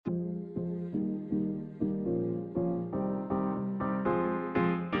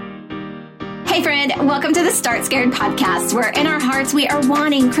Hey friend, welcome to the Start Scared podcast, where in our hearts we are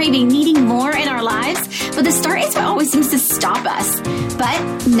wanting, craving, needing more in our lives, but the start is what always seems to stop us.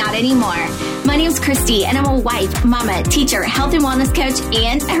 But not anymore. My name's Christy, and I'm a wife, mama, teacher, health and wellness coach,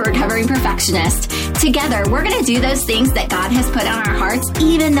 and a recovering perfectionist. Together, we're going to do those things that God has put on our hearts,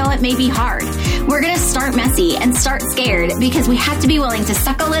 even though it may be hard. We're going to start messy and start scared because we have to be willing to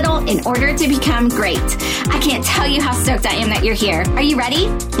suck a little in order to become great. I can't tell you how stoked I am that you're here. Are you ready?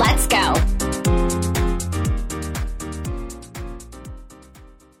 Let's go.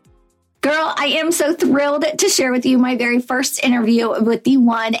 Girl, I am so thrilled to share with you my very first interview with the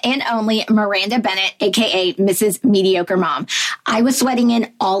one and only Miranda Bennett, aka Mrs. Mediocre Mom. I was sweating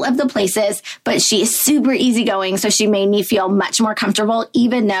in all of the places, but she is super easygoing, so she made me feel much more comfortable,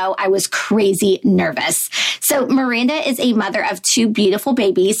 even though I was crazy nervous. So Miranda is a mother of two beautiful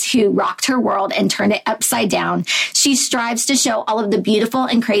babies who rocked her world and turned it upside down. She strives to show all of the beautiful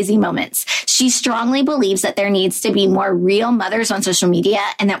and crazy moments. She strongly believes that there needs to be more real mothers on social media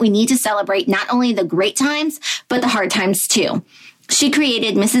and that we need to celebrate not only the great times, but the hard times too. She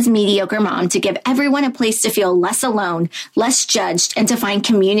created Mrs. Mediocre Mom to give everyone a place to feel less alone, less judged, and to find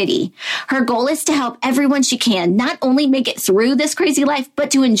community. Her goal is to help everyone she can not only make it through this crazy life,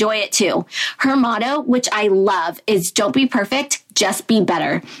 but to enjoy it too. Her motto, which I love, is don't be perfect, just be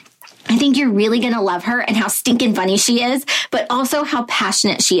better. I think you're really going to love her and how stinking funny she is, but also how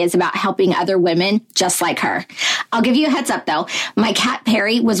passionate she is about helping other women just like her. I'll give you a heads up though. My cat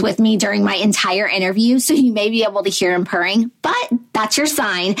Perry was with me during my entire interview, so you may be able to hear him purring, but that's your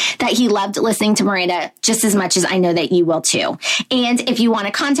sign that he loved listening to Miranda just as much as I know that you will too. And if you want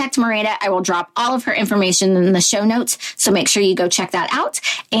to contact Miranda, I will drop all of her information in the show notes, so make sure you go check that out.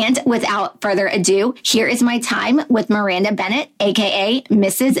 And without further ado, here is my time with Miranda Bennett, aka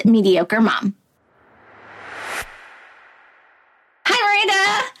Mrs. Mediocre Mom. Hi,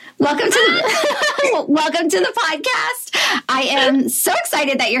 Miranda. Welcome to the podcast. I am so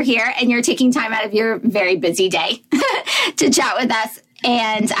excited that you're here and you're taking time out of your very busy day to chat with us.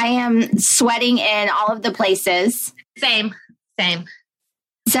 And I am sweating in all of the places. Same.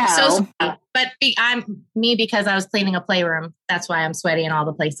 So but I'm me because I was cleaning a playroom. That's why I'm sweaty in all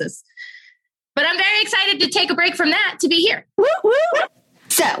the places. But I'm very excited to take a break from that to be here. Woo, woo.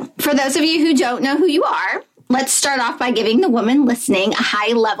 So, for those of you who don't know who you are, let's start off by giving the woman listening a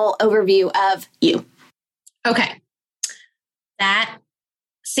high-level overview of you. Okay. That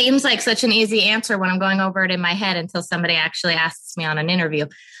seems like such an easy answer when I'm going over it in my head until somebody actually asks me on an interview.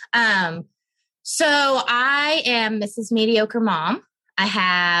 So, I am Mrs. Mediocre Mom. I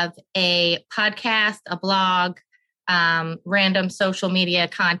have a podcast, a blog, random social media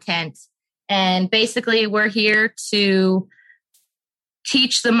content, and basically we're here to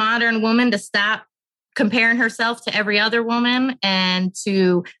teach the modern woman to stop comparing herself to every other woman and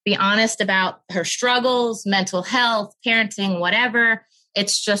to be honest about her struggles, mental health, parenting, whatever.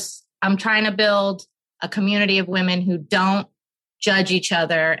 It's just, I'm trying to build a community of women who don't judge each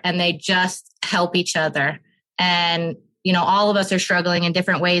other and they just help each other. And, you know, all of us are struggling in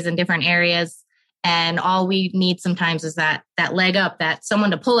different ways in different areas. And all we need sometimes is that leg up, that someone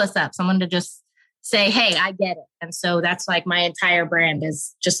to pull us up, someone to just say, hey, I get it. And so that's like my entire brand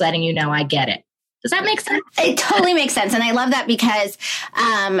is just letting you know I get it. Does that make sense? It totally makes sense. And I love that because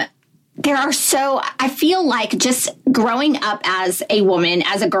I feel like just growing up as a woman,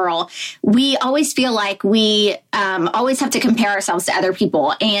 as a girl, we always feel like we always have to compare ourselves to other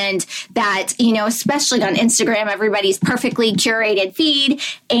people. And that, you know, especially on Instagram, everybody's perfectly curated feed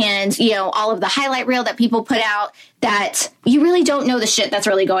and, you know, all of the highlight reel that people put out, that you really don't know the shit that's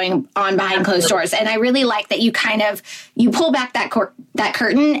really going on behind closed doors. And I really like that you pull back that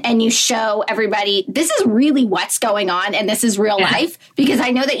curtain and you show everybody, this is really what's going on and this is real life, because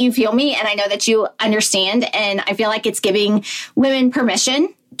I know that you feel me and I know that you understand. And I feel like it's giving women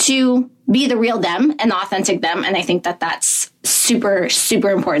permission to be the real them and the authentic them. And I think that that's super,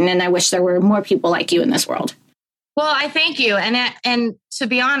 super important. And I wish there were more people like you in this world. Well, I thank you. And to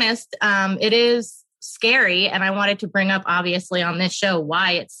be honest, it is scary. And I wanted to bring up, obviously, on this show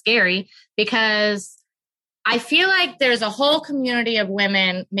why it's scary, because I feel like there's a whole community of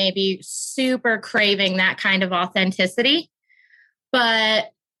women maybe super craving that kind of authenticity.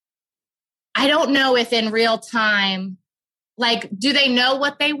 But I don't know if in real time, like, do they know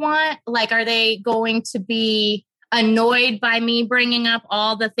what they want? Like, are they going to be annoyed by me bringing up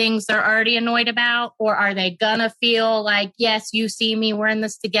all the things they're already annoyed about? Or are they gonna feel like, yes, you see me, we're in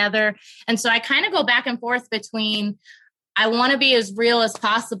this together? And so I kind of go back and forth between, I want to be as real as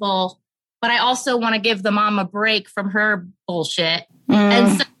possible, but I also want to give the mom a break from her bullshit.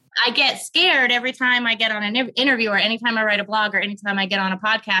 And so I get scared every time I get on an interview or anytime I write a blog or anytime I get on a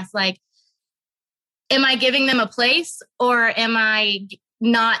podcast, like, am I giving them a place or am I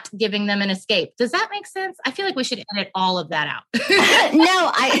not giving them an escape? Does that make sense? I feel like we should edit all of that out.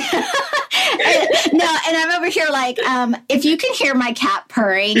 No, and I'm over here like, if you can hear my cat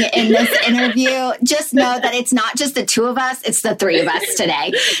purring in this interview, just know that it's not just the two of us, it's the three of us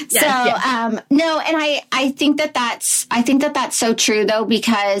today. No, and I think that's so true though,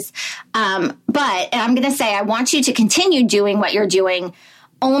 because, and I'm going to say, I want you to continue doing what you're doing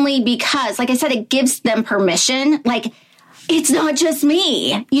only because, like I said, it gives them permission. Like, it's not just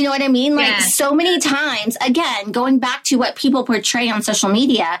me. You know what I mean? Like so many times, again, going back to what people portray on social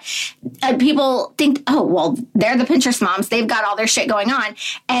media, people think, oh, well, they're the Pinterest moms. They've got all their shit going on.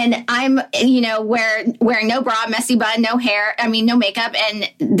 And I'm, wearing no bra, messy bun, no hair, no makeup. And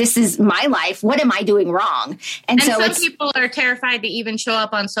this is my life. What am I doing wrong? And so some people are terrified to even show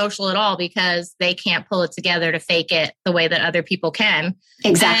up on social at all because they can't pull it together to fake it the way that other people can.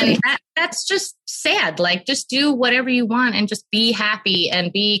 Exactly. And that's just sad. Like, just do whatever you want and just be happy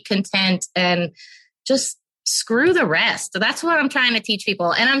and be content and just screw the rest. So that's what I'm trying to teach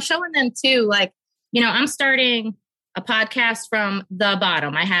people. And I'm showing them too, like, I'm starting a podcast from the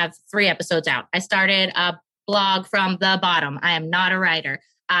bottom. I have 3 episodes out. I started a blog from the bottom. I am not a writer.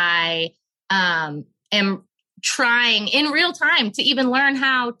 I am trying in real time to even learn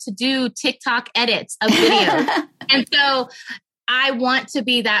how to do TikTok edits of videos. And so I want to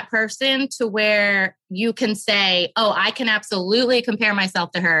be that person to where you can say, oh, I can absolutely compare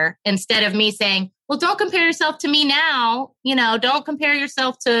myself to her, instead of me saying, well, don't compare yourself to me now. Don't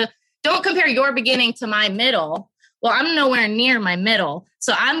compare your beginning to my middle. Well, I'm nowhere near my middle.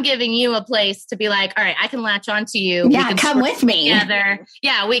 So I'm giving you a place to be like, all right, I can latch onto you. Yeah, come with me. Together.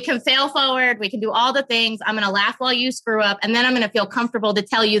 Yeah, we can fail forward. We can do all the things. I'm going to laugh while you screw up. And then I'm going to feel comfortable to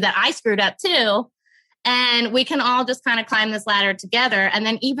tell you that I screwed up too. And we can all just kind of climb this ladder together. And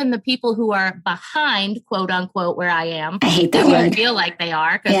then even the people who are behind, quote unquote, where I am, I hate that word. Feel like they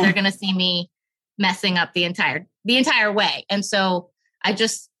are, because they're going to see me messing up the entire way. And so I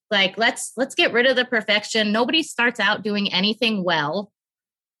just like, let's get rid of the perfection. Nobody starts out doing anything well.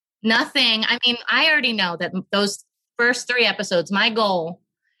 Nothing. I already know that those first 3 episodes, my goal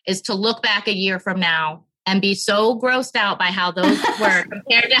is to look back a year from now and be so grossed out by how those were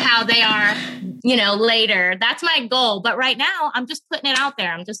compared to how they are, later. That's my goal. But right now, I'm just putting it out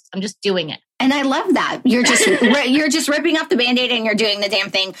there. I'm just doing it. And I love that. You're just ripping off the Band-Aid and you're doing the damn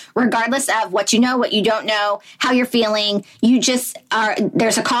thing, regardless of what you know, what you don't know, how you're feeling. You just are,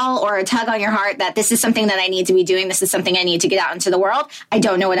 there's a call or a tug on your heart that this is something that I need to be doing. This is something I need to get out into the world. I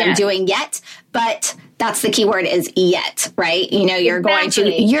don't know what I'm doing yet, but that's the key word is yet, right? You're going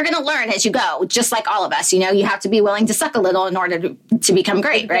to learn as you go, just like all of us. You have to be willing to suck a little in order to become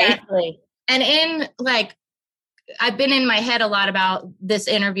great, right? And I've been in my head a lot about this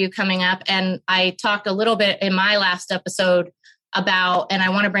interview coming up, and I talked a little bit in my last episode about, and I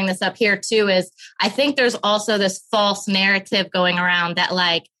want to bring this up here too, is I think there's also this false narrative going around that,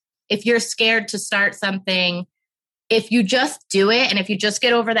 like, if you're scared to start something, if you just do it and if you just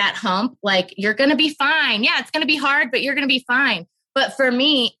get over that hump, like, you're going to be fine. Yeah, it's going to be hard, but you're going to be fine. But for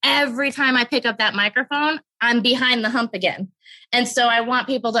me, every time I pick up that microphone, I'm behind the hump again. And so I want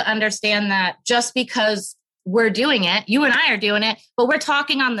people to understand that just because we're doing it, you and I are doing it, but we're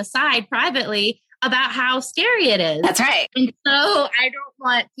talking on the side privately about how scary it is. That's right. And so I don't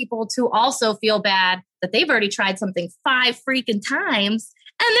want people to also feel bad that they've already tried something 5 freaking times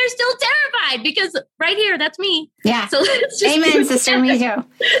and they're still terrified, because right here, that's me. Yeah. So let's just amen, sister. Me too.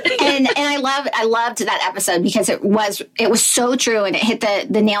 And I loved that episode because it was so true, and it hit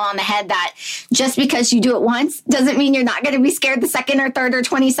the nail on the head that just because you do it once doesn't mean you're not going to be scared the 2nd or 3rd or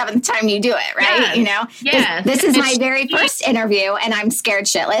 27th time you do it. Right. Yeah. This is my very first interview and I'm scared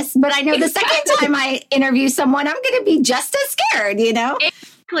shitless, but I know the second time I interview someone, I'm going to be just as scared,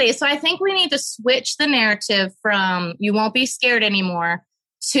 Exactly. So I think we need to switch the narrative from you won't be scared anymore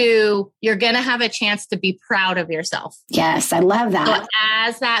to you're going to have a chance to be proud of yourself. Yes, I love that. So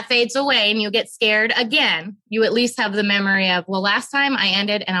as that fades away and you get scared again, you at least have the memory of, well, last time I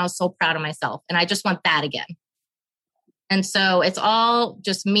ended and I was so proud of myself and I just want that again. And so it's all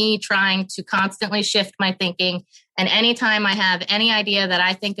just me trying to constantly shift my thinking. And anytime I have any idea that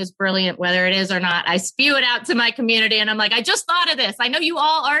I think is brilliant, whether it is or not, I spew it out to my community. And I'm like, I just thought of this. I know you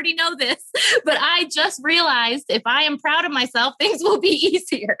all already know this, but I just realized if I am proud of myself, things will be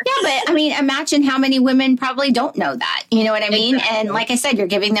easier. Yeah, but imagine how many women probably don't know that. You know what I mean? Exactly. And like I said, you're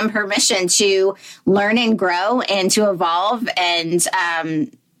giving them permission to learn and grow and to evolve. And,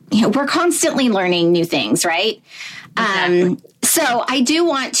 we're constantly learning new things, right? Exactly. So I do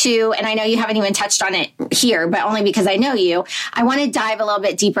want to, and I know you haven't even touched on it here, but only because I know you, I want to dive a little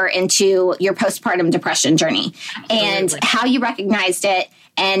bit deeper into your postpartum depression journey. Absolutely. And how you recognized it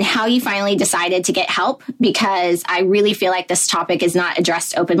and how you finally decided to get help, because I really feel like this topic is not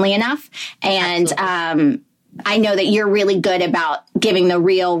addressed openly enough. And I know that you're really good about giving the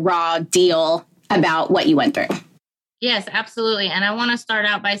real raw deal about what you went through. Yes, absolutely. And I want to start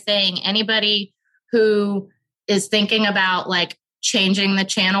out by saying anybody who is thinking about like changing the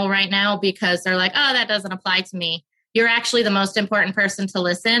channel right now because they're like, oh, that doesn't apply to me. You're actually the most important person to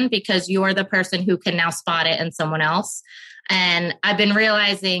listen, because you're the person who can now spot it in someone else. And I've been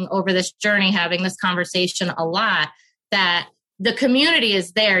realizing over this journey, having this conversation a lot, that the community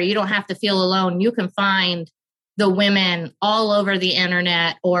is there. You don't have to feel alone. You can find the women all over the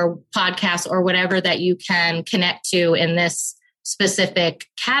internet or podcasts or whatever that you can connect to in this specific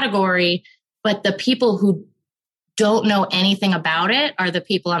category. But the people who don't know anything about it are the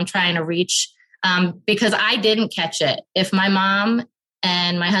people I'm trying to reach, because I didn't catch it. If my mom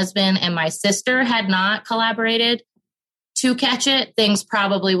and my husband and my sister had not collaborated to catch it, things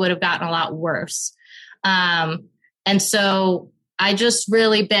probably would have gotten a lot worse. And so I just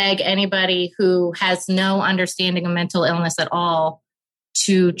really beg anybody who has no understanding of mental illness at all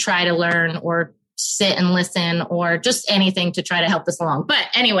to try to learn or sit and listen or just anything to try to help this along. But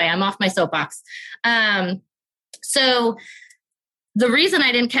anyway, I'm off my soapbox. So the reason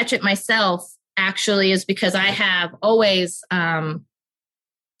I didn't catch it myself actually is because I have always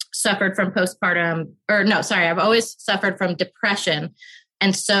suffered from I've always suffered from depression.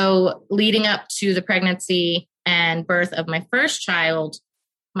 And so leading up to the pregnancy and birth of my first child,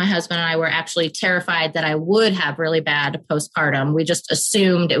 my husband and I were actually terrified that I would have really bad postpartum. We just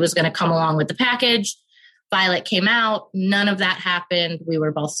assumed it was going to come along with the package. Violet came out. None of that happened. We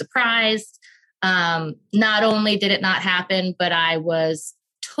were both surprised. Not only did it not happen, but I was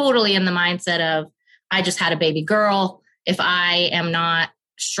totally in the mindset of, I just had a baby girl. If I am not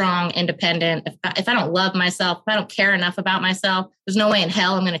strong, independent, if I don't love myself, if I don't care enough about myself, there's no way in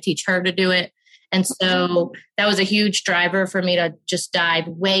hell I'm going to teach her to do it. And so that was a huge driver for me to just dive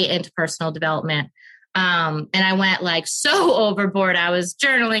way into personal development. And I went like so overboard. I was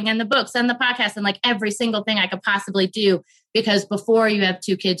journaling and the books and the podcast and like every single thing I could possibly do, because before you have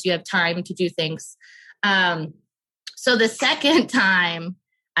 2 kids, you have time to do things. So the second time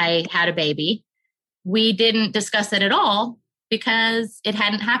I had a baby, we didn't discuss it at all because it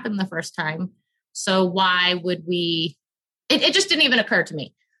hadn't happened the first time. So why would we? It just didn't even occur to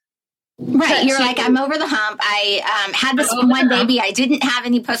me. Right. You're like, I'm over the hump. I had this one baby. I didn't have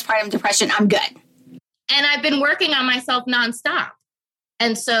any postpartum depression. I'm good. And I've been working on myself nonstop.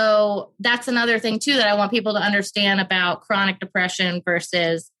 And so that's another thing too, that I want people to understand about chronic depression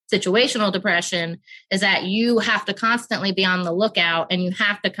versus situational depression, is that you have to constantly be on the lookout and you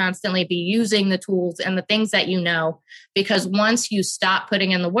have to constantly be using the tools and the things that you know, because once you stop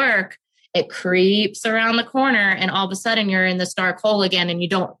putting in the work, it creeps around the corner and all of a sudden you're in this dark hole again and you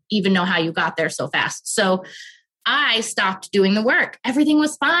don't even know how you got there so fast. So I stopped doing the work. Everything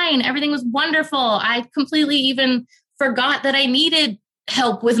was fine. Everything was wonderful. I completely even forgot that I needed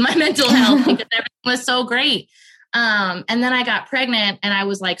help with my mental health because everything was so great. And then I got pregnant and I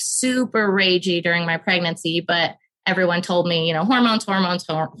was like super ragey during my pregnancy, but everyone told me, hormones.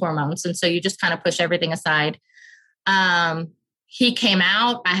 And so you just kind of push everything aside. He came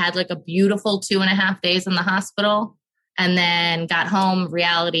out. I had like a beautiful 2.5 days in the hospital and then got home,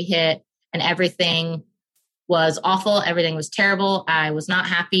 reality hit, and everything was awful. Everything was terrible. I was not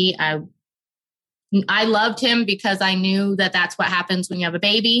happy. I loved him because I knew that that's what happens when you have a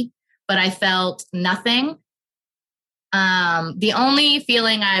baby, but I felt nothing. The only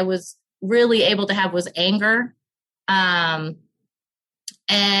feeling I was really able to have was anger. And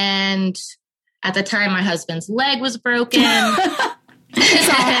at the time, my husband's leg was broken. Sorry,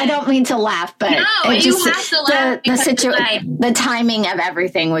 I don't mean to laugh, but no, you have to laugh. The timing of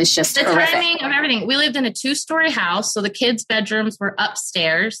everything was just horrific. Timing of everything. We lived in a 2-story house, so the kids' bedrooms were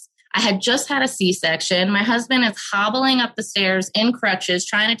upstairs. I had just had a C-section. My husband is hobbling up the stairs in crutches,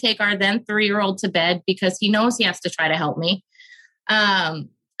 trying to take our then 3-year-old to bed because he knows he has to try to help me.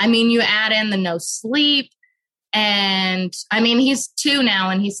 You add in the no sleep. And he's 2 now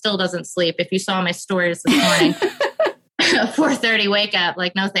and he still doesn't sleep. If you saw my stories this morning, 4:30 wake up,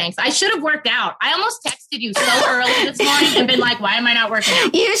 like, no thanks. I should have worked out. I almost texted you so early this morning and been like, why am I not working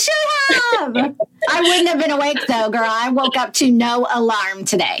out? You should have. I wouldn't have been awake though, girl. I woke up to no alarm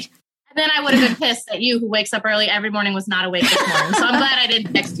today. And then I would have been pissed that you, who wakes up early every morning, was not awake this morning. So I'm glad I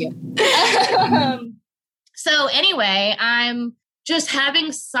didn't text you. So anyway, I'm just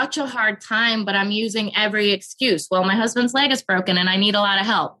having such a hard time, but I'm using every excuse. Well, my husband's leg is broken and I need a lot of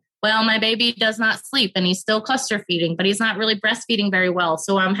help. Well, my baby does not sleep and he's still cluster feeding, but he's not really breastfeeding very well.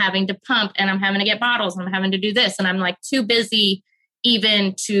 So I'm having to pump and I'm having to get bottles and I'm having to do this. And I'm like too busy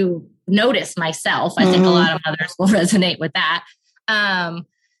even to notice myself. I think a lot of mothers will resonate with that. And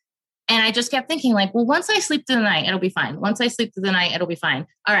I just kept thinking like, well, once I sleep through the night, it'll be fine. Once I sleep through the night, it'll be fine.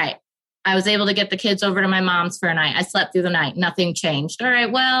 All right. I was able to get the kids over to my mom's for a night. I slept through the night. Nothing changed. All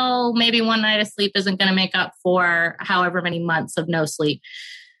right. Well, maybe one night of sleep isn't going to make up for however many months of no sleep.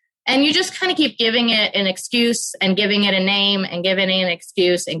 And you just kind of keep giving it an excuse and giving it a name and giving it an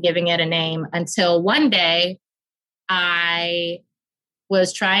excuse and giving it a name until one day I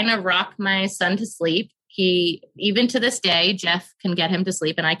was trying to rock my son to sleep. He, even to this day, Jeff can get him to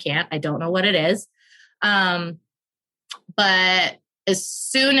sleep and I can't. I don't know what it is. But as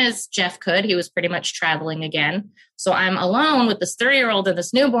soon as Jeff could, he was pretty much traveling again. So I'm alone with this 3-year-old and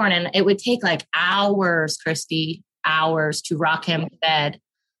this newborn, and it would take like hours, Christy, hours to rock him to bed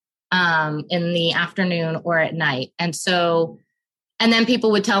in the afternoon or at night. And so, and then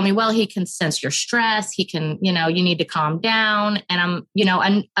people would tell me, well, he can sense your stress. He can, you need to calm down. And I'm,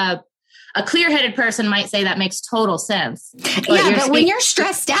 a clear-headed person might say that makes total sense. But when you're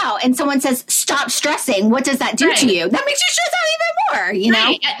stressed out and someone says, stop stressing, what does that do to you? That makes you stress out even more,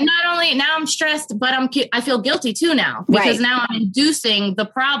 Right. Not only now I'm stressed, but I feel guilty too now because now I'm inducing the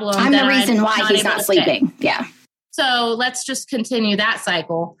problem. I'm the reason why he's not sleeping. Yeah. So let's just continue that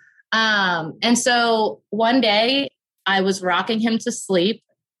cycle. And so one day I was rocking him to sleep.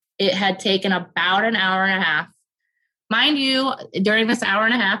 It had taken about an hour and a half. Mind you, during this hour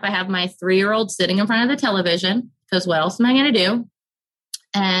and a half, I have my 3-year-old sitting in front of the television because what else am I going to do?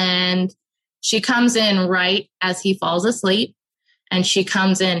 And she comes in right as he falls asleep. And she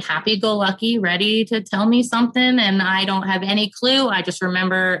comes in happy-go-lucky, ready to tell me something. And I don't have any clue. I just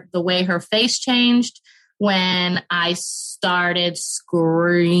remember the way her face changed when I started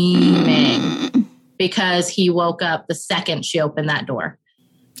screaming because he woke up the second she opened that door.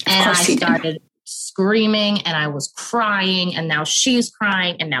 And I started screaming and I was crying, and now she's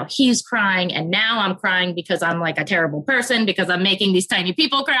crying and now he's crying, and now I'm crying because I'm like a terrible person because I'm making these tiny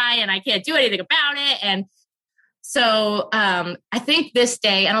people cry and I can't do anything about it. And so I think this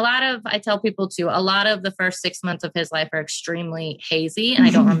day, and I tell people too, a lot of the first 6 months of his life are extremely hazy and I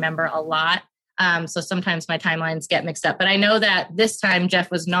don't remember a lot. So sometimes my timelines get mixed up, but I know that this time Jeff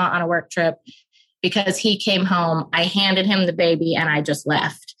was not on a work trip because he came home. I handed him the baby and I just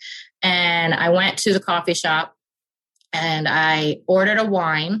left. And I went to the coffee shop and I ordered a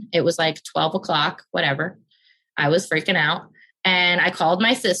wine. It was like 12 o'clock, whatever. I was freaking out. And I called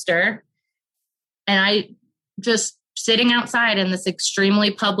my sister, and I just sitting outside in this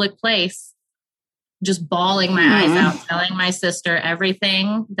extremely public place, just bawling my eyes out, telling my sister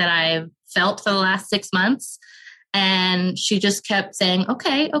everything that I've felt for the last 6 months. And she just kept saying,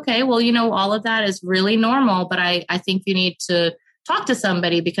 okay, well, all of that is really normal, but I think you need to talk to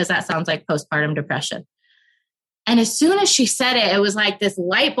somebody because that sounds like postpartum depression. And as soon as she said it, it was like this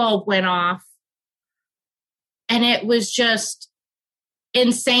light bulb went off. And it was just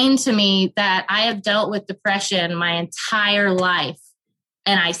insane to me that I have dealt with depression my entire life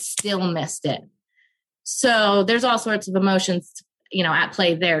and I still missed it. So there's all sorts of emotions, at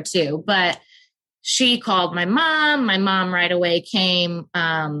play there too. But she called my mom. My mom right away came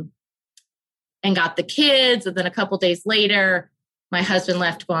and got the kids. And then a couple days later, my husband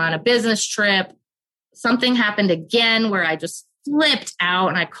left to go on a business trip. Something happened again where I just flipped out,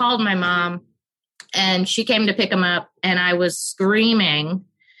 and I called my mom and she came to pick him up, and I was screaming.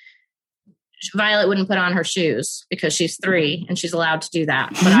 Violet wouldn't put on her shoes because she's 3 and she's allowed to do that.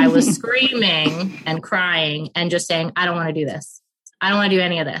 But I was screaming and crying and just saying, I don't want to do this. I don't want to do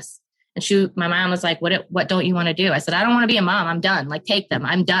any of this. And my mom was like, what don't you want to do? I said, I don't want to be a mom. I'm done. Like, take them.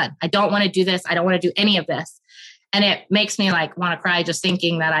 I'm done. I don't want to do this. I don't want to do any of this. And it makes me like want to cry just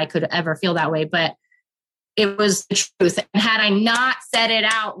thinking that I could ever feel that way. But it was the truth. And had I not said it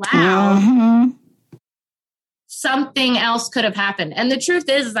out loud, something else could have happened. And the truth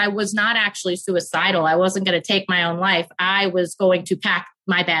is I was not actually suicidal. I wasn't going to take my own life. I was going to pack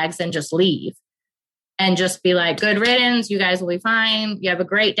my bags and just leave and just be like, good riddance. You guys will be fine. You have a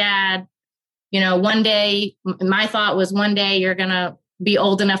great dad. One day, my thought was one day you're going to be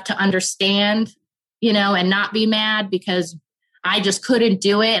old enough to understand, and not be mad because I just couldn't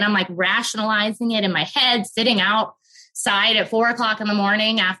do it. And I'm like rationalizing it in my head, sitting outside at 4 o'clock in the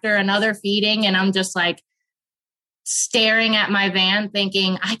morning after another feeding. And I'm just like staring at my van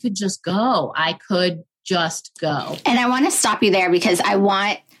thinking I could just go. And I want to stop you there because I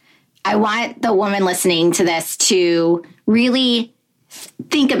want I want the woman listening to this to really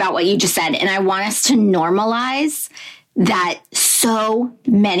think about what you just said. And I want us to normalize that so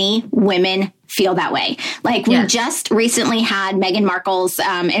many women feel that way. Like we just recently had Meghan Markle's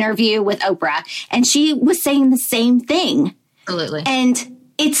interview with Oprah, and she was saying the same thing. Absolutely. And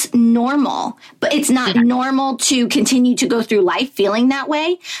it's normal, but it's not normal to continue to go through life feeling that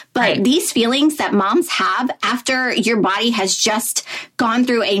way. But these feelings that moms have after your body has just gone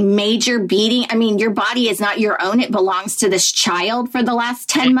through a major beating. I mean, your body is not your own. It belongs to this child for the last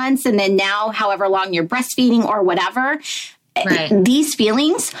 10 months. And then now, however long you're breastfeeding or whatever, these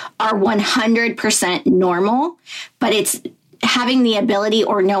feelings are 100% normal, but it's having the ability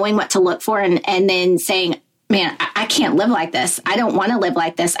or knowing what to look for and then saying, man, I can't live like this. I don't want to live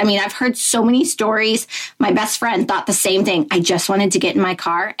like this. I mean, I've heard so many stories. My best friend thought the same thing. I just wanted to get in my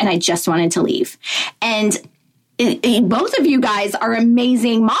car and I just wanted to leave. And both of you guys are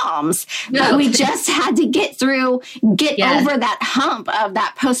amazing moms, but we just had to get over that hump of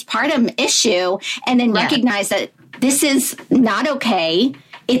that postpartum issue and then recognize that this is not okay.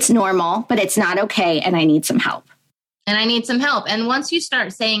 It's normal, but it's not okay. And I need some help. And once you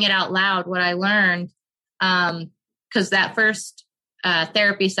start saying it out loud, what I learned, because that first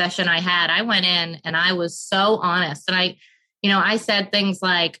therapy session I had, I went in and I was so honest. And I said things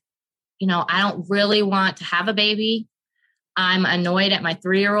like, I don't really want to have a baby. I'm annoyed at my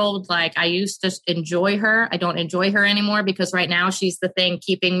 3-year-old. Like I used to enjoy her. I don't enjoy her anymore because right now she's the thing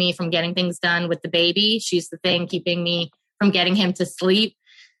keeping me from getting things done with the baby. She's the thing keeping me from getting him to sleep.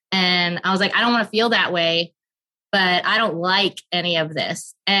 And I was like, I don't want to feel that way, but I don't like any of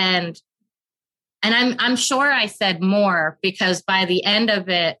this. And I'm sure I said more because by the end of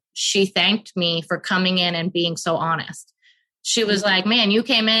it, she thanked me for coming in and being so honest. She was like, man, you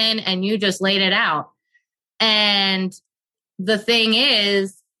came in and you just laid it out. And the thing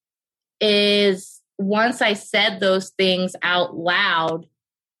is once I said those things out loud,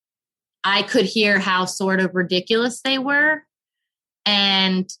 I could hear how sort of ridiculous they were.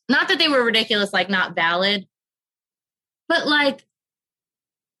 And not that they were ridiculous, like not valid, but like,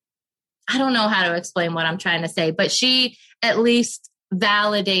 I don't know how to explain what I'm trying to say, but she at least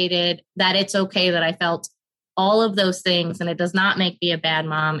validated that it's okay that I felt all of those things. And it does not make me a bad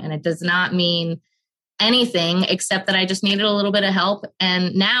mom. And it does not mean anything except that I just needed a little bit of help.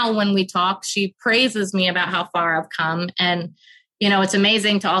 And now when we talk, she praises me about how far I've come. And, it's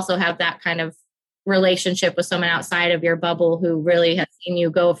amazing to also have that kind of relationship with someone outside of your bubble who really has seen you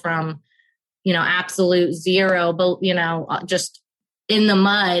go from, absolute zero, but, just in the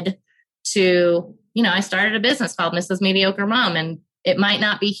mud to, I started a business called Mrs. Mediocre Mom, and it might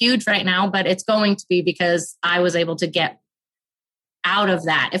not be huge right now, but it's going to be because I was able to get out of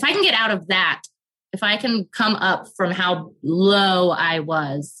that. If I can get out of that, if I can come up from how low I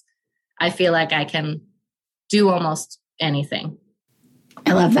was, I feel like I can do almost anything.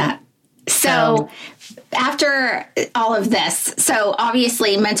 I love that. So after all of this, so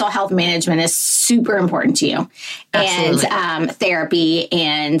obviously mental health management is super important to you. Absolutely. And therapy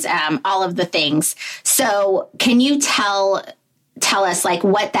and all of the things. So can you tell us like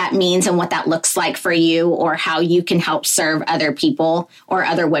what that means and what that looks like for you or how you can help serve other people or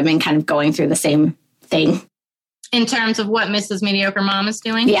other women kind of going through the same thing? In terms of what Mrs. Mediocre Mom is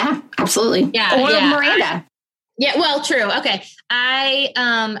doing? Yeah, absolutely. Yeah. Or Miranda. Well, true. Okay. I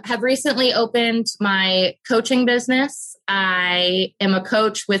have recently opened my coaching business. I am a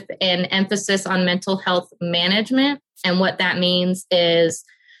coach with an emphasis on mental health management. And what that means is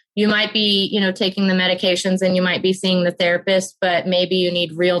you might be, taking the medications and you might be seeing the therapist, but maybe you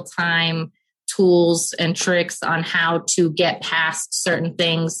need real-time tools and tricks on how to get past certain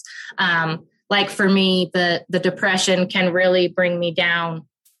things. Like for me, the depression can really bring me down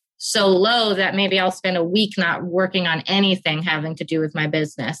so low that maybe I'll spend a week not working on anything having to do with my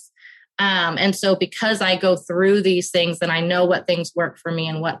business. And so because I go through these things and I know what things work for me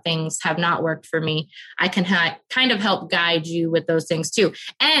and what things have not worked for me, I can kind of help guide you with those things too.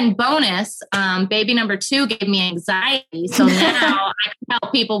 And bonus, baby number 2 gave me anxiety. So now I can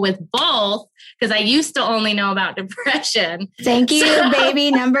help people with both because I used to only know about depression. Thank you,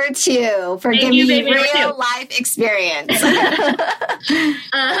 baby number 2, for giving me real life experience. And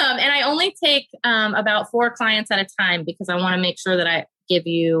I only take about 4 clients at a time because I want to make sure that I give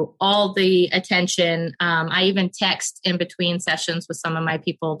you all the attention. I even text in between sessions with some of my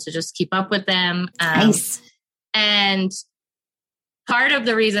people to just keep up with them. Nice. And part of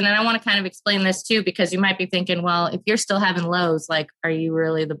the reason, and I want to kind of explain this too, because you might be thinking, well, if you're still having lows, like, are you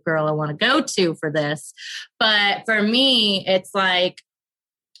really the girl I want to go to for this? But for me, it's like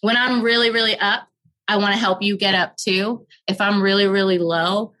when I'm really, really up, I want to help you get up too. If I'm really, really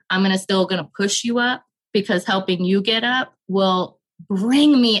low, I'm still going to push you up, because helping you get up will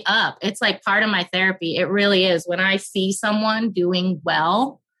bring me up. It's like part of my therapy. It really is. When I see someone doing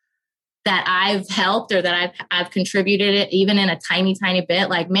well that I've helped or that I've contributed it even in a tiny, tiny bit,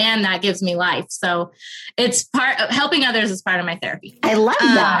 like, man, that gives me life. So it's helping others is part of my therapy. I love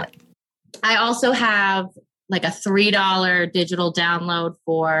that. I also have like a $3 digital download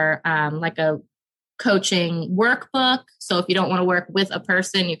for like a coaching workbook. So if you don't want to work with a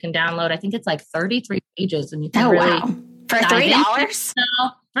person, you can download, I think it's like 33 pages, and you can for $3?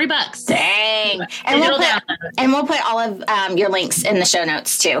 $3. Dang. And we'll put all of your links in the show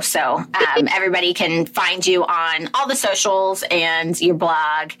notes too. So everybody can find you on all the socials and your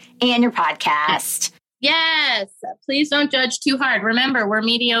blog and your podcast. Yes. Please don't judge too hard. Remember, we're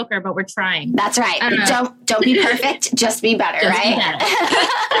mediocre, but we're trying. That's right. Don't be perfect. Just be better, just right? Be better.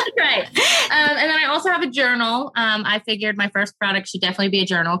 Right. And then I also have a journal. I figured my first product should definitely be a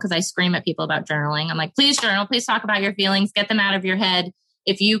journal, because I scream at people about journaling. I'm like, please journal. Please talk about your feelings. Get them out of your head.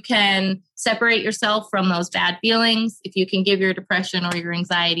 If you can separate yourself from those bad feelings, if you can give your depression or your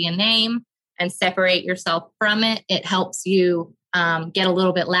anxiety a name and separate yourself from it, it helps you get a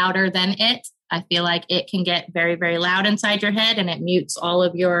little bit louder than it. I feel like it can get very, very loud inside your head, and it mutes all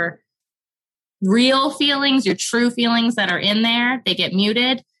of your real feelings, your true feelings that are in there. They get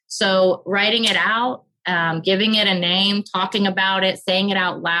muted. So writing it out, giving it a name, talking about it, saying it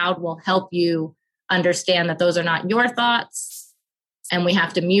out loud will help you understand that those are not your thoughts, and we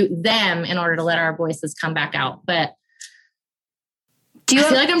have to mute them in order to let our voices come back out. But I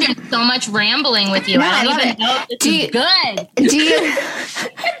feel like I'm doing so much rambling with you. No, I don't even know if this is good. Do you...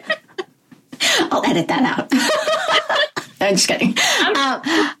 I'll edit that out. I'm just kidding. I'm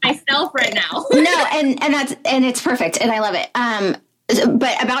myself right now. No, and it's perfect, and I love it.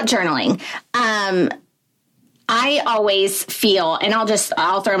 But about journaling, I always feel, and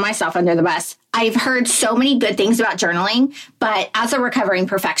I'll throw myself under the bus. I've heard so many good things about journaling, but as a recovering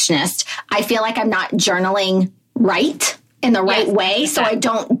perfectionist, I feel like I'm not journaling right in the right way, so I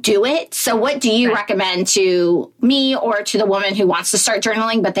don't do it. So what do you recommend to me or to the woman who wants to start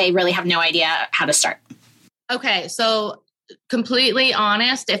journaling, but they really have no idea how to start? Okay, so completely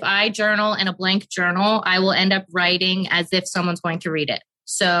honest, if I journal in a blank journal, I will end up writing as if someone's going to read it.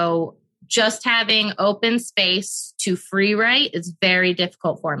 So just having open space to free write is very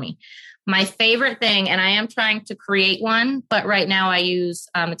difficult for me. My favorite thing, and I am trying to create one, but right now I use,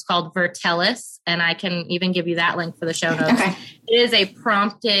 it's called Vertellis, and I can even give you that link for the show notes. Okay. It is a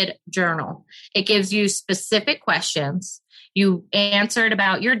prompted journal. It gives you specific questions. You answered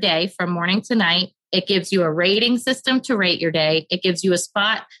about your day from morning to night. It gives you a rating system to rate your day. It gives you a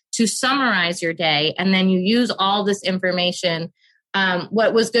spot to summarize your day. And then you use all this information.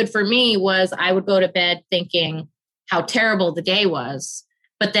 What was good for me was I would go to bed thinking how terrible the day was.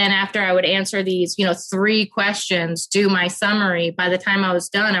 But then after I would answer these, 3 questions, do my summary, by the time I was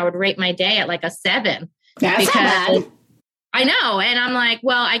done, I would rate my day at like a 7. That's not bad. I know. And I'm like,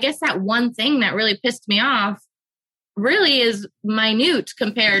 well, I guess that one thing that really pissed me off really is minute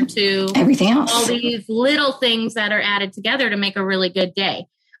compared to everything else. All these little things that are added together to make a really good day.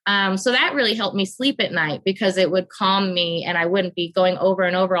 So that really helped me sleep at night, because it would calm me and I wouldn't be going over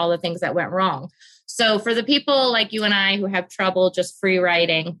and over all the things that went wrong. So for the people like you and I who have trouble just free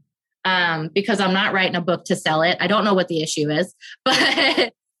writing, because I'm not writing a book to sell it, I don't know what the issue is,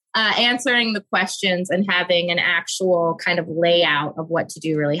 but answering the questions and having an actual kind of layout of what to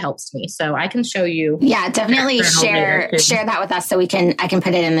do really helps me. So I can show you. Yeah, definitely share that with us so I can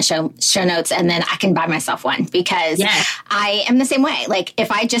put it in the show notes, and then I can buy myself one, because I am the same way. Like if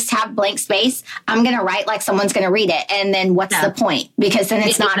I just have blank space, I'm going to write like someone's going to read it. And then what's the point? Because then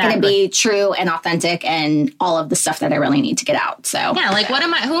it's not going to be true and authentic and all of the stuff that I really need to get out. So yeah, like who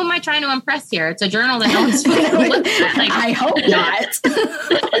am I trying to impress here? It's a journal that no one's supposed to look at. Like, I hope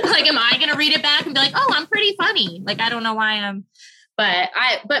not. Like, am I going to read it back and be like, oh, I'm pretty funny? Like, I don't know why but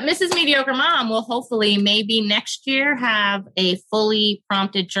Mrs. Mediocre Mom will hopefully maybe next year have a fully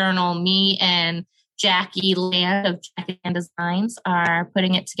prompted journal. Me and Jackie Land of Jackie Land Designs are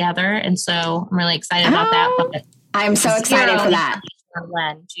putting it together. And so I'm really excited about that. But I'm so excited for that.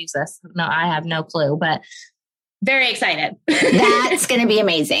 Jesus. No, I have no clue, but very excited. That's going to be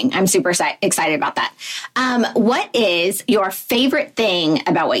amazing. I'm super excited about that. What is your favorite thing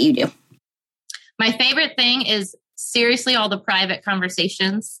about what you do? My favorite thing is seriously all the private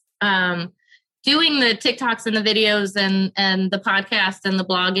conversations. Doing the TikToks and the videos and the podcast and the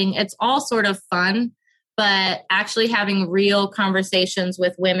blogging, it's all sort of fun, but actually having real conversations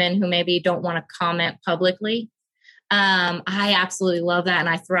with women who maybe don't want to comment publicly. I absolutely love that, and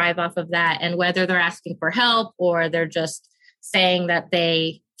I thrive off of that. And whether they're asking for help or they're just saying that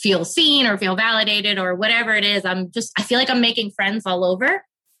they feel seen or feel validated or whatever it is. I feel like I'm making friends all over.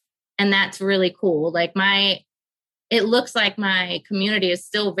 And that's really cool. Like it looks like my community is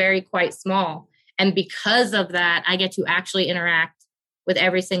still very quite small. And because of that, I get to actually interact with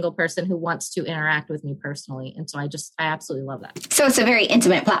every single person who wants to interact with me personally. And so I absolutely love that. So it's a very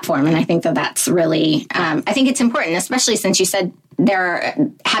intimate platform. And I think that's really, I think it's important, especially since you said they're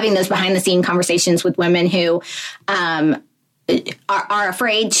having those behind the scene conversations with women who, are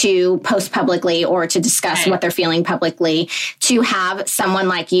afraid to post publicly or to discuss what they're feeling publicly, to have someone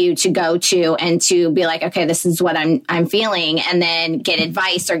like you to go to and to be like, okay, this is what I'm feeling, and then get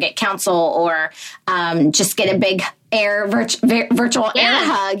advice or get counsel or just get a big virtual air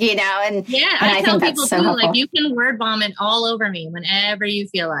hug, and I tell people too, like, you can word vomit all over me whenever you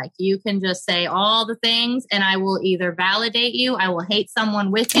feel like. You can just say all the things and I will either validate you, I will hate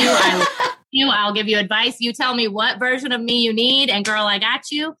someone with you, I'll give you advice. You tell me what version of me you need, and girl, I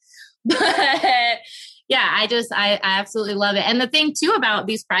got you. But yeah, I absolutely love it. And the thing too about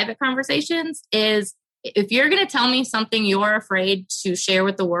these private conversations is, if you're going to tell me something you're afraid to share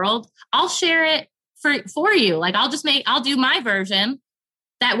with the world, I'll share it for you. Like, I'll do my version.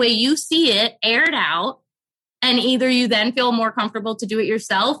 That way you see it aired out. And either you then feel more comfortable to do it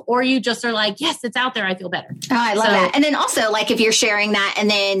yourself, or you just are like, yes, it's out there, I feel better. Oh, I love that. And then also, like, if you're sharing that and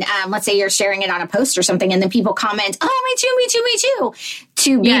then let's say you're sharing it on a post or something, and then people comment, oh, me too.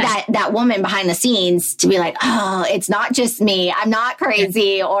 To be that woman behind the scenes, to be like, oh, it's not just me. I'm not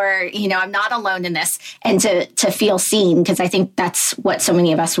crazy, or, I'm not alone in this. And to feel seen, because I think that's what so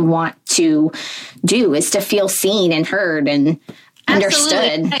many of us want to do, is to feel seen and heard and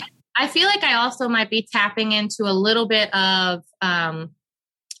understood. I feel like I also might be tapping into a little bit of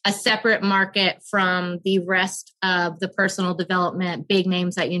a separate market from the rest of the personal development big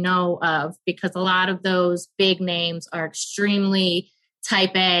names that you know of, because a lot of those big names are extremely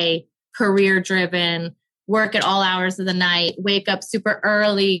type A, career driven, work at all hours of the night, wake up super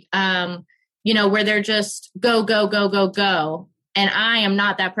early, where they're just go, go, go, go, go. And I am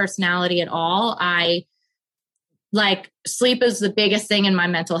not that personality at all. Sleep is the biggest thing in my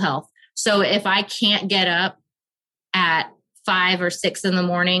mental health. So if I can't get up at 5 or 6 in the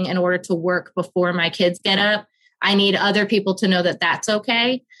morning in order to work before my kids get up, I need other people to know that that's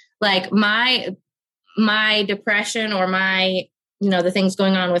okay. Like, my depression or the things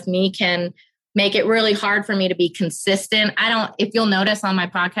going on with me can make it really hard for me to be consistent. If you'll notice on my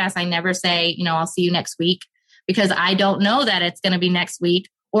podcast, I never say, I'll see you next week, because I don't know that it's going to be next week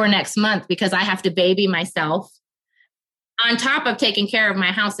or next month, because I have to baby myself on top of taking care of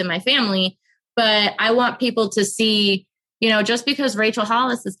my house and my family. But I want people to see, just because Rachel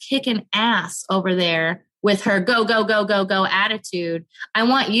Hollis is kicking ass over there with her go, go, go, go, go attitude, I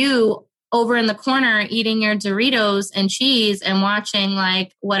want you over in the corner eating your Doritos and cheese and watching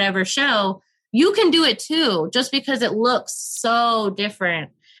like whatever show. You can do it too, just because it looks so different.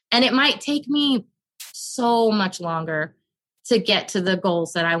 And it might take me so much longer to get to the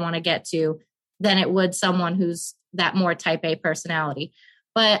goals that I want to get to than it would someone who's that more type A personality.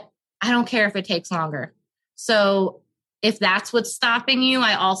 But I don't care if it takes longer. So if that's what's stopping you,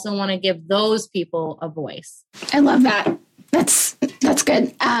 I also want to give those people a voice. I love that. That's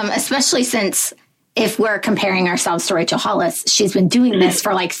good. Especially since, if we're comparing ourselves to Rachel Hollis, she's been doing this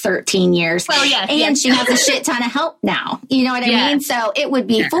for like 13 years. Well, yes, and she has a shit ton of help now. You know what I mean? So it would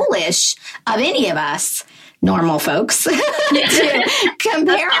be foolish of any of us normal folks to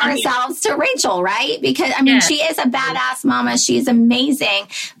compare ourselves to Rachel, right? Because she is a badass mama. She's amazing,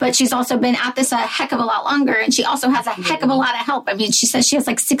 but she's also been at this a heck of a lot longer. And she also has a heck of a lot of help. I mean, she says she has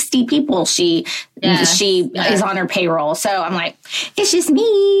like 60 people she is on her payroll. So I'm like, it's just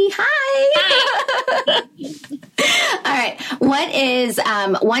me. Hi. All right. What is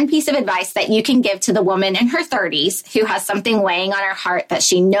one piece of advice that you can give to the woman in her 30s who has something weighing on her heart that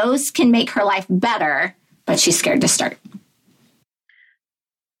she knows can make her life better, but she's scared to start?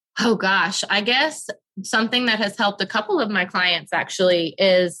 Oh gosh, I guess something that has helped a couple of my clients actually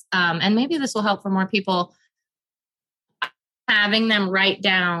is, and maybe this will help for more people, having them write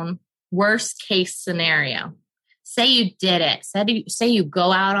down worst case scenario. Say you did it. Say you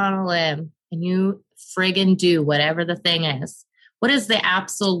go out on a limb and you friggin' do whatever the thing is. What is the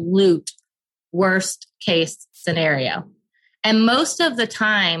absolute worst case scenario? And most of the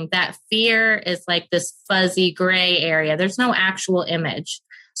time, that fear is like this fuzzy gray area. There's no actual image.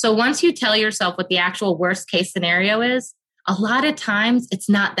 So once you tell yourself what the actual worst case scenario is, a lot of times it's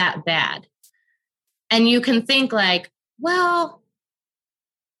not that bad. And you can think like, well,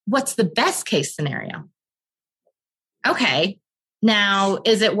 what's the best case scenario? Okay, now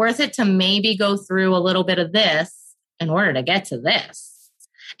is it worth it to maybe go through a little bit of this in order to get to this?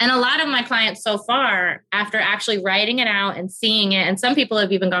 And a lot of my clients so far, after actually writing it out and seeing it, and some people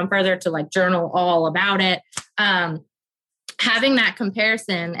have even gone further to like journal all about it, having that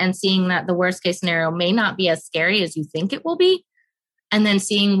comparison and seeing that the worst case scenario may not be as scary as you think it will be, and then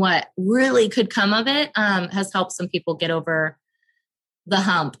seeing what really could come of it has helped some people get over the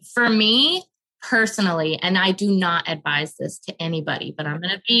hump. For me personally, and I do not advise this to anybody, but I'm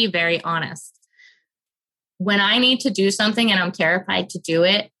going to be very honest. When I need to do something and I'm terrified to do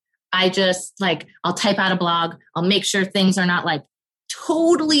it, I just like, I'll type out a blog. I'll make sure things are not like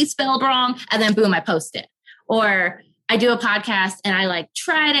totally spelled wrong. And then boom, I post it. Or I do a podcast and I like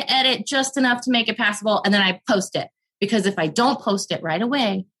try to edit just enough to make it passable. And then I post it, because if I don't post it right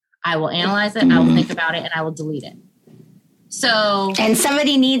away, I will analyze it. I will think about it and I will delete it. So, and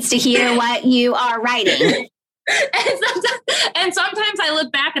somebody needs to hear what you are writing. and sometimes I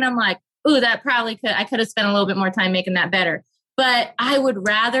look back and I'm like, ooh, that probably I could have spent a little bit more time making that better. But I would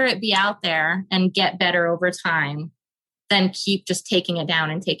rather it be out there and get better over time than keep just taking it down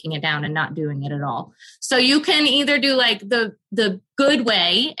and not doing it at all. So you can either do like the good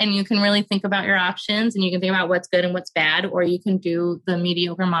way, and you can really think about your options and you can think about what's good and what's bad, or you can do the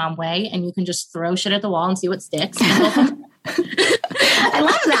mediocre mom way and you can just throw shit at the wall and see what sticks. I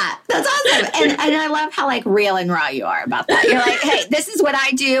love that. That's awesome. And I love how like real and raw you are about that. You're like, hey, this is what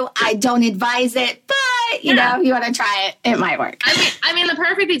I do. I don't advise it, but you know, if you want to try it, it might work. I mean, the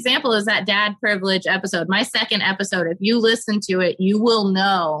perfect example is that dad privilege episode, my second episode. If you listen to it, you will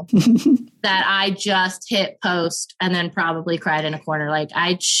know that I just hit post and then probably cried in a corner. Like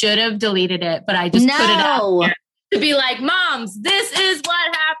I should have deleted it, but I just put it out there to be like, moms, this is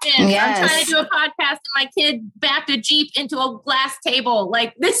what happened. Yes. I'm trying to do a podcast and my kid backed a Jeep into a glass table.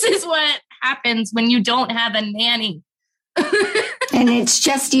 Like, this is what happens when you don't have a nanny. And it's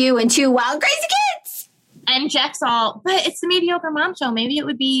just you and two wild, crazy kids. And Jack's all, but it's the Mediocre Mom Show. Maybe it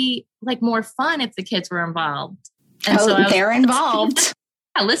would be like more fun if the kids were involved. And so they're involved.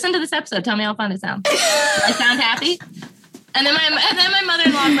 Yeah, listen to this episode. Tell me how fun it sounds. I sound happy. And then my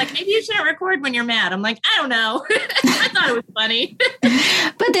mother-in-law was like, maybe you shouldn't record when you're mad. I'm like, I don't know. I thought it was funny.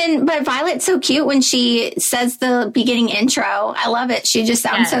 But Violet's so cute when she says the beginning intro. I love it. She just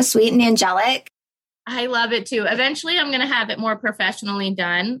sounds so sweet and angelic. I love it too. Eventually I'm going to have it more professionally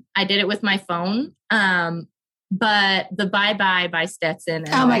done. I did it with my phone. But the Bye Bye by Stetson.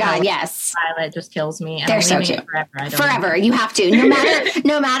 Oh my God, yes. Violet just kills me. And they're so cute. Forever. You have to.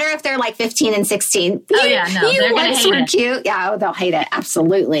 No matter if they're like 15 and 16. Oh yeah, no. You once were cute. Yeah, they'll hate it.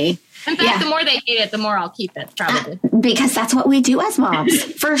 Absolutely. In fact, the more they hate it, the more I'll keep it, probably. Because that's what we do as moms,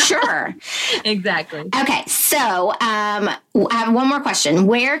 for sure. Exactly. Okay, so I have one more question.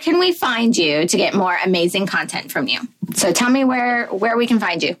 Where can we find you to get more amazing content from you? So tell me where we can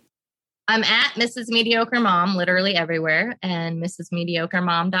find you. I'm at Mrs. Mediocre Mom, literally everywhere, and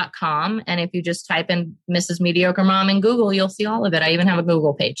mrsmediocremom.com. And if you just type in Mrs. Mediocre Mom in Google, you'll see all of it. I even have a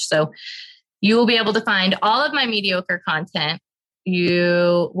Google page. So you will be able to find all of my mediocre content.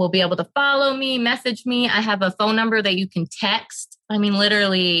 You will be able to follow me, message me. I have a phone number that you can text. I mean,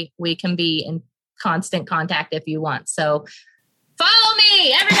 literally, we can be in constant contact if you want. So follow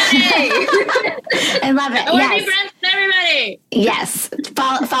me, everybody. I love it. I want to be friends with everybody. Yes.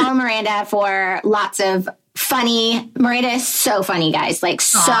 Follow Miranda for lots of funny. Miranda is so funny, guys. Like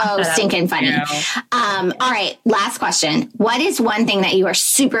so stinking funny. All right. Last question. What is one thing that you are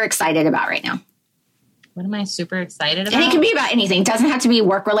super excited about right now? What am I super excited about? And it can be about anything. It doesn't have to be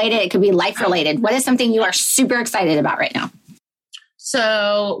work related. It could be life related. What is something you are super excited about right now?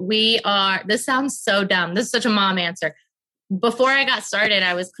 So this sounds so dumb. This is such a mom answer. Before I got started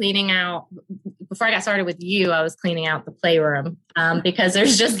with you, I was cleaning out the playroom because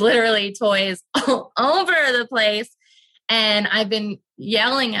there's just literally toys all over the place. And I've been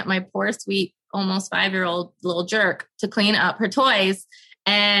yelling at my poor, sweet, almost 5-year-old little jerk to clean up her toys.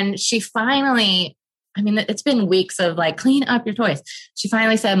 And she finally, it's been weeks of like, clean up your toys. She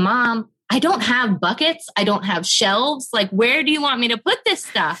finally said, Mom, I don't have buckets. I don't have shelves. Like, where do you want me to put this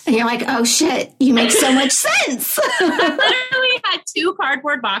stuff? And you're like, oh shit, you make so much sense. I literally had 2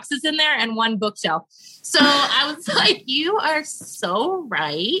 cardboard boxes in there and 1 bookshelf. So I was like, you are so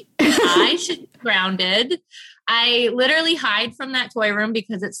right. I should be grounded. I literally hide from that toy room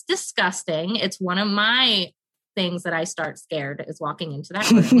because it's disgusting. It's one of my things that I start scared is walking into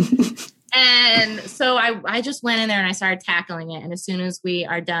that room. And so I just went in there and I started tackling it. And as soon as we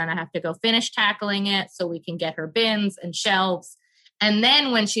are done, I have to go finish tackling it so we can get her bins and shelves. And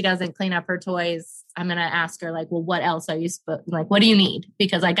then when she doesn't clean up her toys, I'm going to ask her like, well, what else are you what do you need?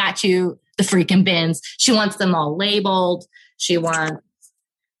 Because I got you the freaking bins. She wants them all labeled.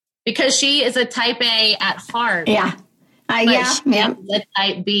 Because she is a type A at heart. Yeah. Yeah. The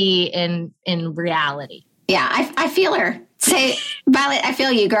type B in reality. Yeah, I feel her. Say, Violet, I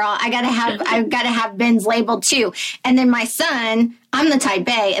feel you, girl. I've gotta have bins labeled too. And then my son, I'm the type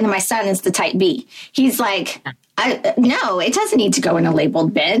A, and then my son is the type B. He's like, no, it doesn't need to go in a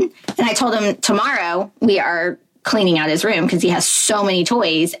labeled bin. And I told him tomorrow we are cleaning out his room because he has so many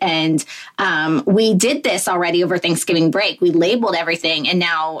toys. And we did this already over Thanksgiving break. We labeled everything, and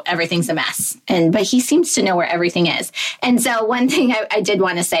now everything's a mess. But he seems to know where everything is. And so one thing I did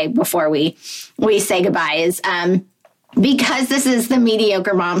want to say before we say goodbye is, because this is the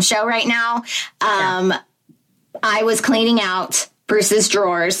Mediocre Mom show right now, I was cleaning out Bruce's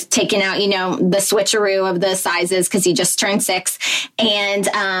drawers, taking out, the switcheroo of the sizes because he just turned 6. And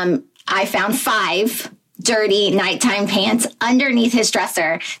I found 5 dirty nighttime pants underneath his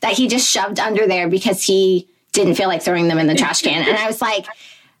dresser that he just shoved under there because he didn't feel like throwing them in the trash can. And I was like,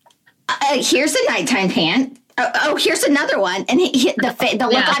 here's a nighttime pant. Oh, here's another one. And the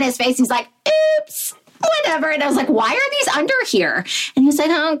look on his face, he's like, oops. Whatever. And I was like, why are these under here? And he was like,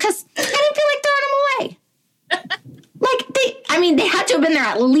 oh, because I didn't feel like throwing them away. They had to have been there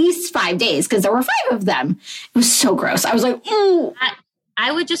at least 5 days because there were 5 of them. It was so gross. I was like, ooh.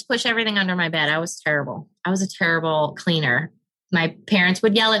 I would just push everything under my bed. I was terrible. I was a terrible cleaner. My parents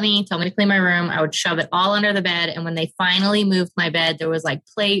would yell at me, tell me to clean my room. I would shove it all under the bed. And when they finally moved my bed, there was like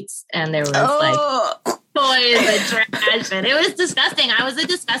plates and there was like toys and trash. And it was disgusting. I was a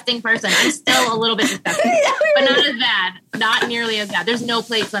disgusting person. I'm still a little bit disgusting, but not as bad. Not nearly as bad. There's no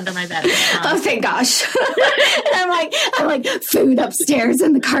plates under my bed. Oh, thank gosh. I'm like food upstairs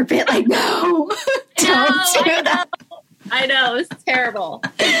in the carpet. Like, no, don't do that. I know, it's terrible.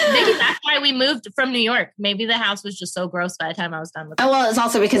 Maybe that's why we moved from New York. Maybe the house was just so gross by the time I was done with it. Oh, well, it's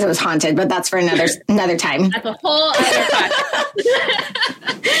also because it was haunted, but that's for another time. That's a whole other podcast.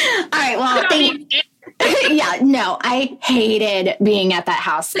 All right, well, I hated being at that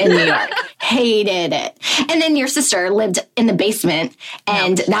house in New York. Hated it. And then your sister lived in the basement,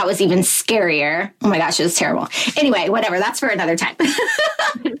 and that was even scarier. Oh my gosh, it was terrible. Anyway, whatever. That's for another time.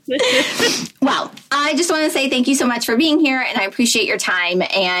 Well, I just want to say thank you so much for being here, and I appreciate your time.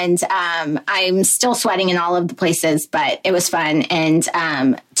 And I'm still sweating in all of the places, but it was fun. And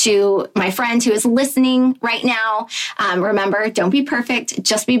to my friend who is listening right now, remember, don't be perfect,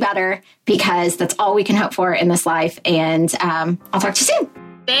 just be better, because that's all we can hope for in this life. And I'll talk to you soon.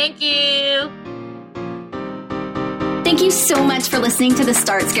 Thank you. Thank you so much for listening to the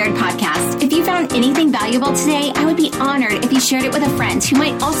Start Scared podcast. If you found anything valuable today, I would be honored if you shared it with a friend who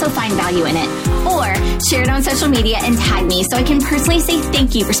might also find value in it. Or share it on social media and tag me so I can personally say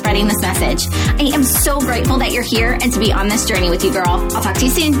thank you for spreading this message. I am so grateful that you're here and to be on this journey with you, girl. I'll talk to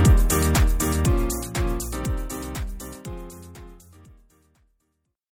you soon.